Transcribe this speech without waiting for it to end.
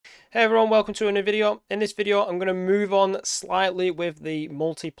Hey everyone, welcome to a new video. In this video, I'm going to move on slightly with the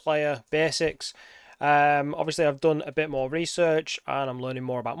multiplayer basics. Obviously, I've done a bit more research and I'm learning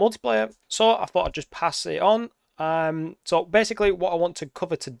more about multiplayer, so I thought I'd just pass it on. So basically, what I want to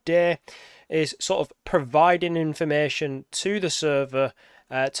cover today is sort of providing information to the server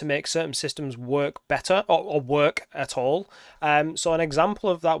to make certain systems work better or work at all. So an example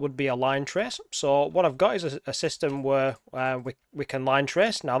of that would be a line trace. So what I've got is a system where we can line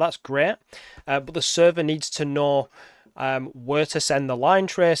trace. Now that's great, but the server needs to know where to send the line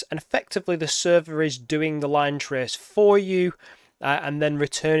trace, and effectively the server is doing the line trace for you and then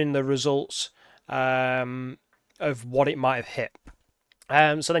returning the results of what it might have hit.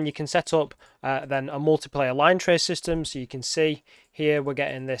 So then you can set up then a multiplayer line trace system. So you can see here we're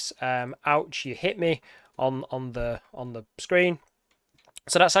getting this ouch you hit me on the screen.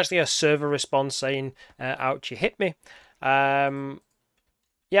 So that's actually a server response saying ouch you hit me.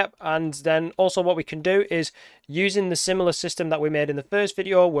 Yep, and then also what we can do is using the similar system that we made in the first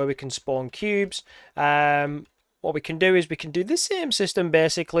video where we can spawn cubes. What we can do is we can do the same system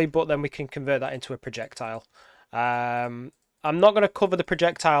basically, but then we can convert that into a projectile. I'm not going to cover the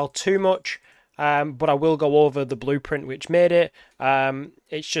projectile too much, but I will go over the blueprint which made it.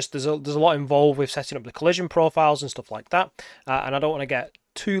 It's just there's a lot involved with setting up the collision profiles and stuff like that, and I don't want to get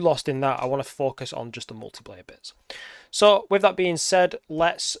too lost in that. I want to focus on just the multiplayer bits. So with that being said,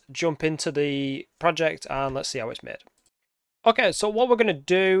 let's jump into the project and let's see how it's made. Okay, so what we're going to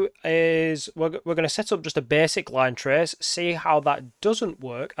do is we're going to set up just a basic line trace, see how that doesn't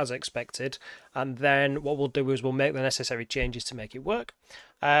work as expected, and then what we'll do is we'll make the necessary changes to make it work.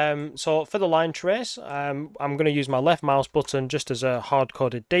 So for the line trace, I'm going to use my left mouse button just as a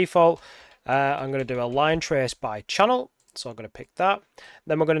hard-coded default. I'm going to do a line trace by channel, so I'm going to pick that.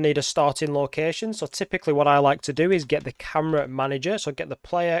 Then we're going to need a starting location. So typically what I like to do is get the camera manager, so get the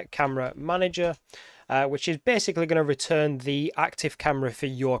player camera manager, which is basically going to return the active camera for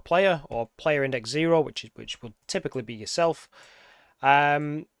your player, or player index 0, which will typically be yourself.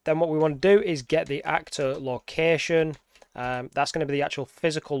 Then what we want to do is get the actor location. That's going to be the actual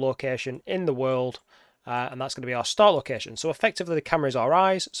physical location in the world, and that's going to be our start location. So effectively the camera is our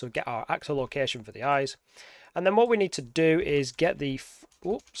eyes, so get our actor location for the eyes. And then what we need to do is get the,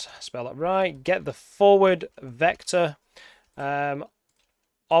 oops, spell that right, get the forward vector of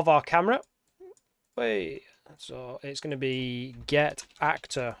our camera. Wait, so it's going to be get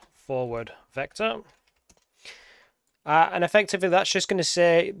actor forward vector. And effectively that's just going to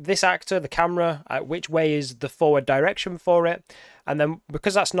say this actor, the camera, which way is the forward direction for it. And then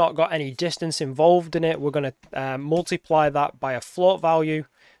because that's not got any distance involved in it, we're going to multiply that by a float value.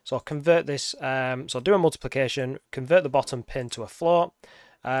 So I'll convert this, so do a multiplication, convert the bottom pin to a float.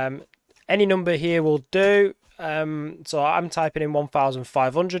 Any number here will do. So I'm typing in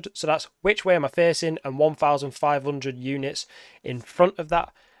 1,500, so that's which way am I facing, and 1,500 units in front of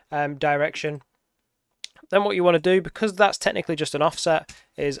that direction. Then what you want to do, because that's technically just an offset,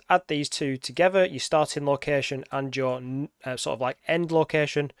 is add these two together, your starting location and your sort of like end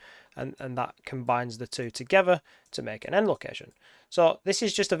location, and that combines the two together to make an end location. So this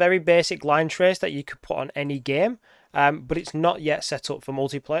is just a very basic line trace that you could put on any game, but it's not yet set up for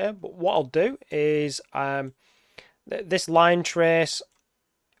multiplayer. But what I'll do is this line trace,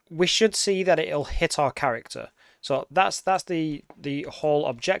 we should see that it'll hit our character. So that's the whole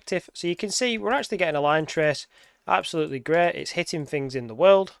objective. So you can see we're actually getting a line trace. Absolutely great. It's hitting things in the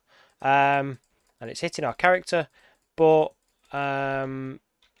world, and it's hitting our character. But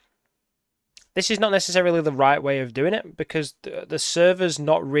this is not necessarily the right way of doing it, because the server's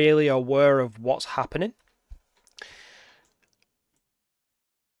not really aware of what's happening.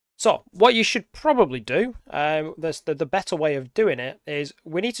 So what you should probably do, the better way of doing it is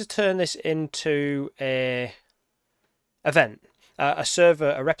we need to turn this into a event, a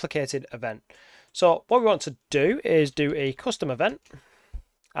server, a replicated event. So what we want to do is do a custom event,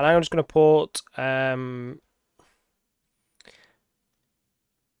 and I'm just going to put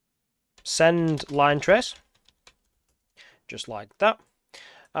send line trace, just like that.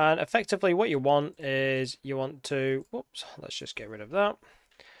 And effectively what you want is you want to, whoops, let's just get rid of that.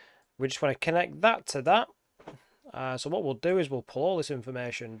 We just want to connect that to that. So what we'll do is we'll pull all this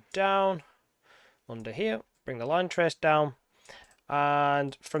information down under here, bring the line trace down,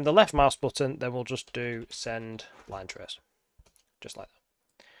 and from the left mouse button then we'll just do send line trace, just like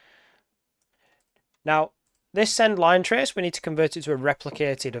that. Now this send line trace, we need to convert it to a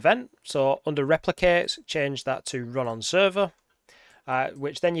replicated event. So under replicates, change that to run on server,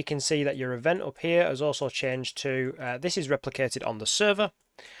 which then you can see that your event up here has also changed to this is replicated on the server.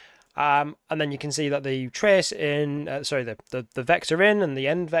 And then you can see that the trace in, the vector in and the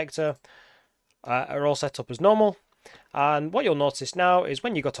end vector are all set up as normal. And what you'll notice now is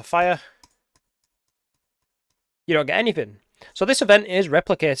when you go to fire, you don't get anything. So this event is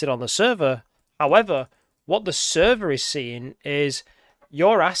replicated on the server. However, what the server is seeing is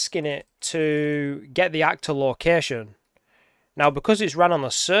you're asking it to get the actor location. Now, because it's run on the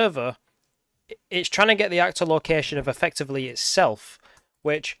server, it's trying to get the actor location of effectively itself,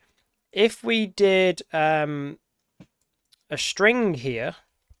 which if we did a string here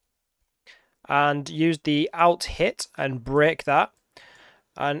and used the out hit and break that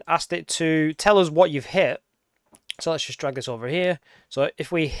and asked it to tell us what you've hit. So let's just drag this over here. So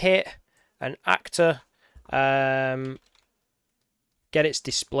if we hit an actor, get its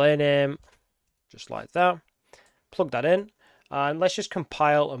display name, just like that, plug that in, and let's just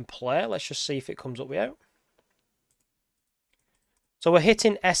compile and play. Let's just see if it comes up without. So we're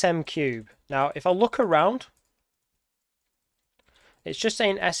hitting SM cube. Now, if I look around, it's just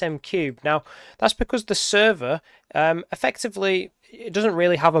saying SM cube. Now, that's because the server, effectively, it doesn't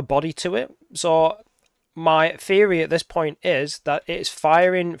really have a body to it. So my theory at this point is that it's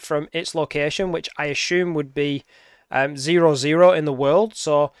firing from its location, which I assume would be 0, 0 in the world.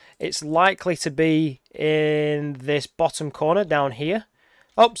 So it's likely to be in this bottom corner down here.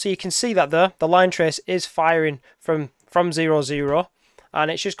 Oh, so you can see that there, the line trace is firing from 0, 0. And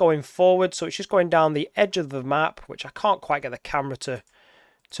it's just going forward, so it's just going down the edge of the map, which I can't quite get the camera to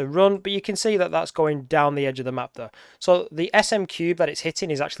run, but you can see that that's going down the edge of the map there. So the SM cube that it's hitting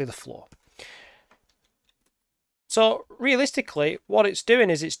is actually the floor. So realistically, what it's doing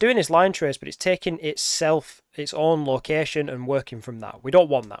is it's doing this line trace, but it's taking its own location and working from that. We don't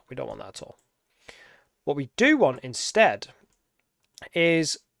want that. We don't want that at all. What we do want instead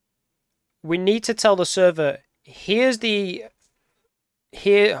is we need to tell the server,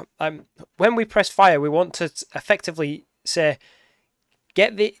 when we press fire, we want to effectively say,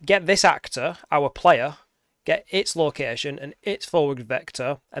 get this actor, our player, get its location and its forward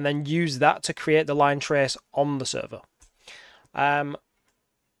vector, and then use that to create the line trace on the server.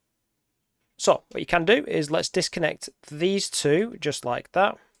 So what you can do is let's disconnect these two just like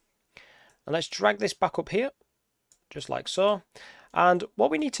that, and let's drag this back up here just like so. And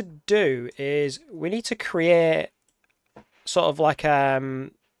what we need to do is we need to create sort of like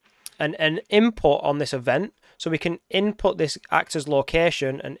an input on this event, so we can input this actor's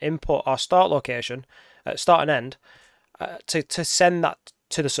location and input our start location, start and end, to send that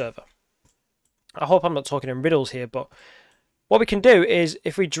to the server. I hope I'm not talking in riddles here, but what we can do is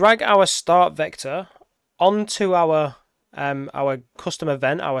if we drag our start vector onto our custom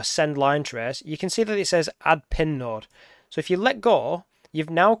event, our send line trace, you can see that it says add pin node. So if you let go,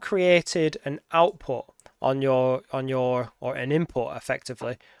 you've now created an output on your or an input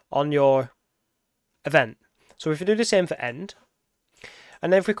effectively on your event. So if we do the same for end,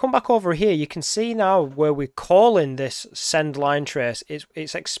 and then if we come back over here, you can see now where we're calling this send line trace,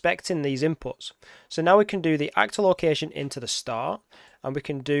 it's expecting these inputs. So now we can do the actor location into the start, and we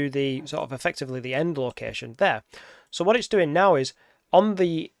can do the sort of effectively the end location there. So what it's doing now is on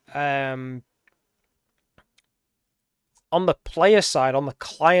the player side, on the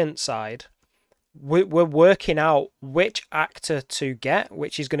client side, we're working out which actor to get,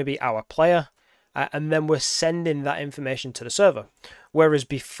 which is going to be our player, and then we're sending that information to the server. Whereas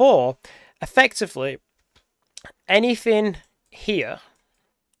before, effectively, anything here,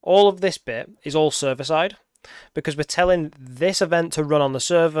 all of this bit is all server side, because we're telling this event to run on the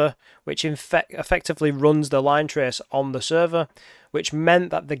server, which effectively runs the line trace on the server, which meant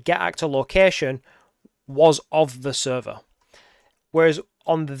that the get actor location was of the server. Whereas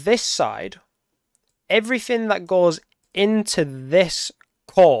on this side, everything that goes into this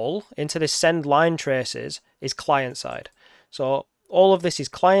call, into this send line traces, is client side. So all of this is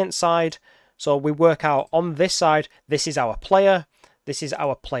client side. So we work out on this side, this is our player, this is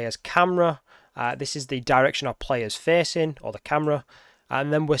our player's camera, this is the direction our player's facing, or the camera,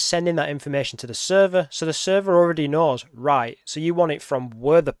 and then we're sending that information to the server. So the server already knows, right, so you want it from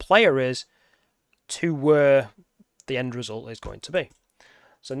where the player is to where the end result is going to be.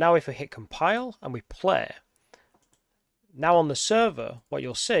 So now if we hit compile and we play, now on the server, what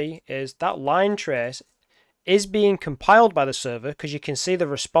you'll see is that line trace is being compiled by the server, because you can see the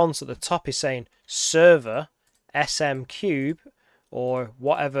response at the top is saying server SM cube, or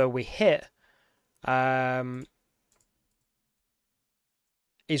whatever we hit,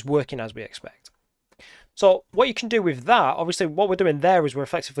 is working as we expect. So what you can do with that, obviously what we're doing there is we're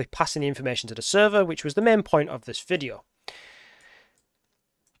effectively passing the information to the server, which was the main point of this video.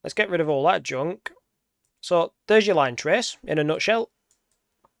 Let's get rid of all that junk. So there's your line trace in a nutshell.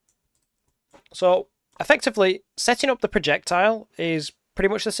 So effectively, setting up the projectile is pretty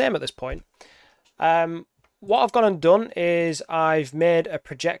much the same at this point. What I've gone and done is I've made a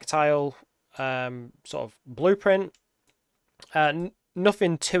projectile sort of blueprint.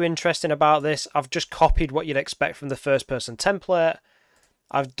 Nothing too interesting about this. I've just copied what you'd expect from the first person template.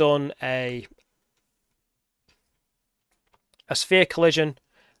 I've done a sphere collision.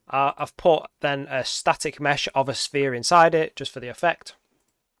 I've put then a static mesh of a sphere inside it just for the effect.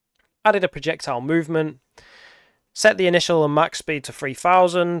 Added a projectile movement. Set the initial and max speed to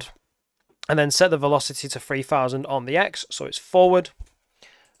 3000. And then set the velocity to 3000 on the X, so it's forward.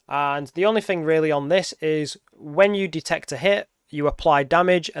 And the only thing really on this is when you detect a hit, you apply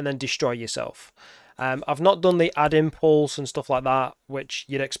damage and then destroy yourself. I've not done the add impulse and stuff like that, which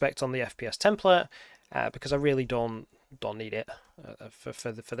you'd expect on the FPS template, because I really don't need it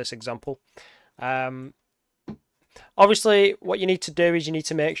for this example. Obviously, what you need to do is you need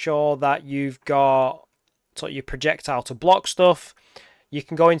to make sure that you've got sort of your projectile to block stuff. You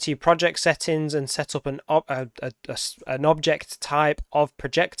can go into your project settings and set up an object type of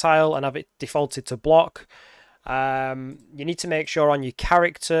projectile and have it defaulted to block. You need to make sure on your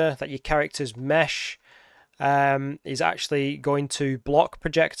character that your character's mesh is actually going to block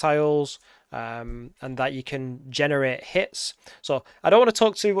projectiles, and that you can generate hits. So I don't want to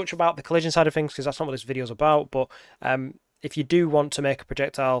talk too much about the collision side of things because that's not what this video is about, but if you do want to make a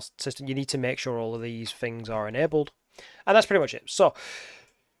projectile system, you need to make sure all of these things are enabled. And that's pretty much it. So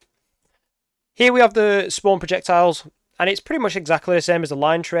here we have the spawn projectiles, and it's pretty much exactly the same as the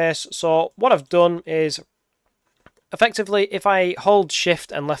line trace. So what I've done is effectively, if I hold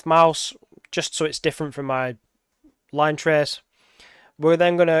shift and left mouse, just so it's different from my line trace, we're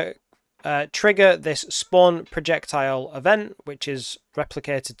then going to trigger this spawn projectile event, which is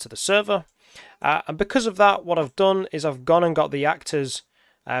replicated to the server. And because of that, what I've done is I've gone and got the actor's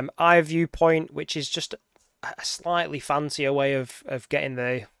eye viewpoint, which is just a slightly fancier way of getting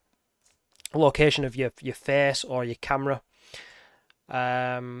the location of your face or your camera.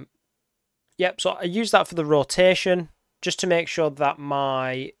 Yep, so I use that for the rotation, just to make sure that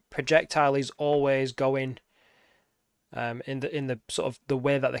my projectile is always going in the sort of the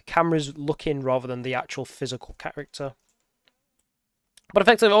way that the camera's looking rather than the actual physical character. But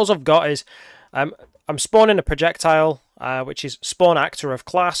effectively, all I've got is I'm spawning a projectile, which is spawn actor of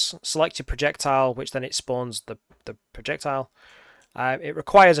class, select your projectile, which then it spawns the projectile. It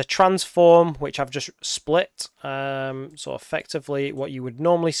requires a transform, which I've just split. So effectively, what you would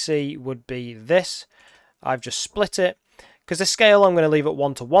normally see would be this. I've just split it. Because the scale, I'm going to leave it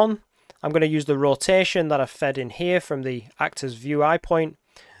 1 to 1. I'm going to use the rotation that I've fed in here from the actor's view eye point.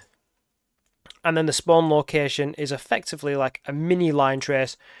 And then the spawn location is effectively like a mini line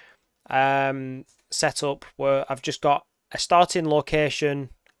trace setup where I've just got a starting location,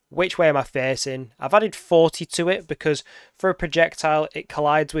 which way am I facing. I've added 40 to it because for a projectile it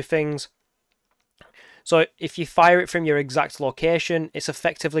collides with things. So if you fire it from your exact location, it's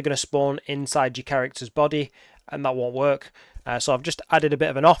effectively going to spawn inside your character's body, and that won't work. So I've just added a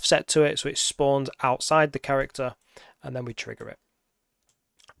bit of an offset to it so it spawns outside the character, and then we trigger it.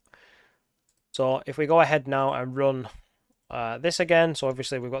 So if we go ahead now and run this again, so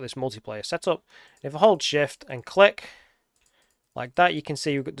obviously we've got this multiplayer setup. If I hold shift and click like that, you can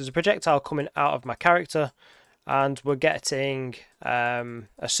see there's a projectile coming out of my character, and we're getting a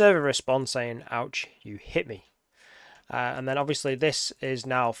server response saying, ouch, you hit me. And then obviously this is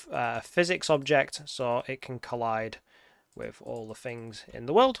now a physics object, so it can collide with all the things in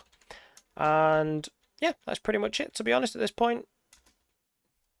the world. And yeah, that's pretty much it, to be honest, at this point.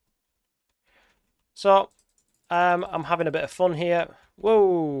 So I'm having a bit of fun here.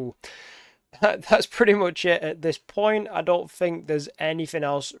 Whoa, that's pretty much it at this point. I don't think there's anything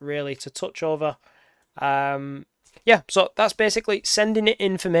else really to touch over. Yeah, so that's basically sending it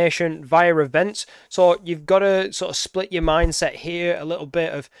information via events. So you've got to sort of split your mindset here a little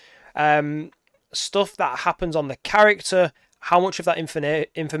bit of stuff that happens on the character, how much of that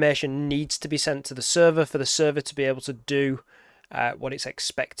information needs to be sent to the server for the server to be able to do what it's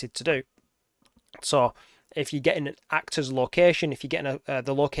expected to do. So if you're getting an actor's location, if you're getting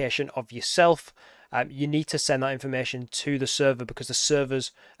the location of yourself, you need to send that information to the server, because the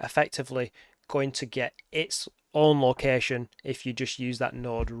server's effectively going to get its own location if you just use that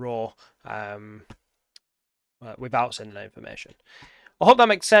node raw without sending that information. I hope that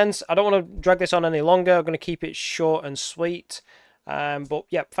makes sense. I don't want to drag this on any longer. I'm going to keep it short and sweet. But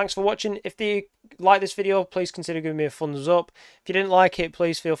yeah, thanks for watching. If you like this video, please consider giving me a thumbs up. If you didn't like it,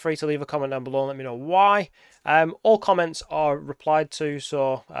 please feel free to leave a comment down below and let me know why. All comments are replied to,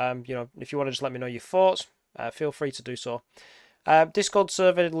 so you know, if you want to just let me know your thoughts, feel free to do so. Discord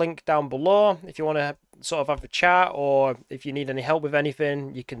server link down below. If you want to sort of have a chat, or if you need any help with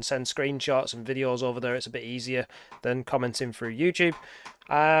anything, you can send screenshots and videos over there. It's a bit easier than commenting through YouTube.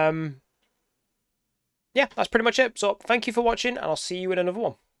 Yeah, that's pretty much it. So thank you for watching, and I'll see you in another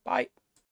one. Bye.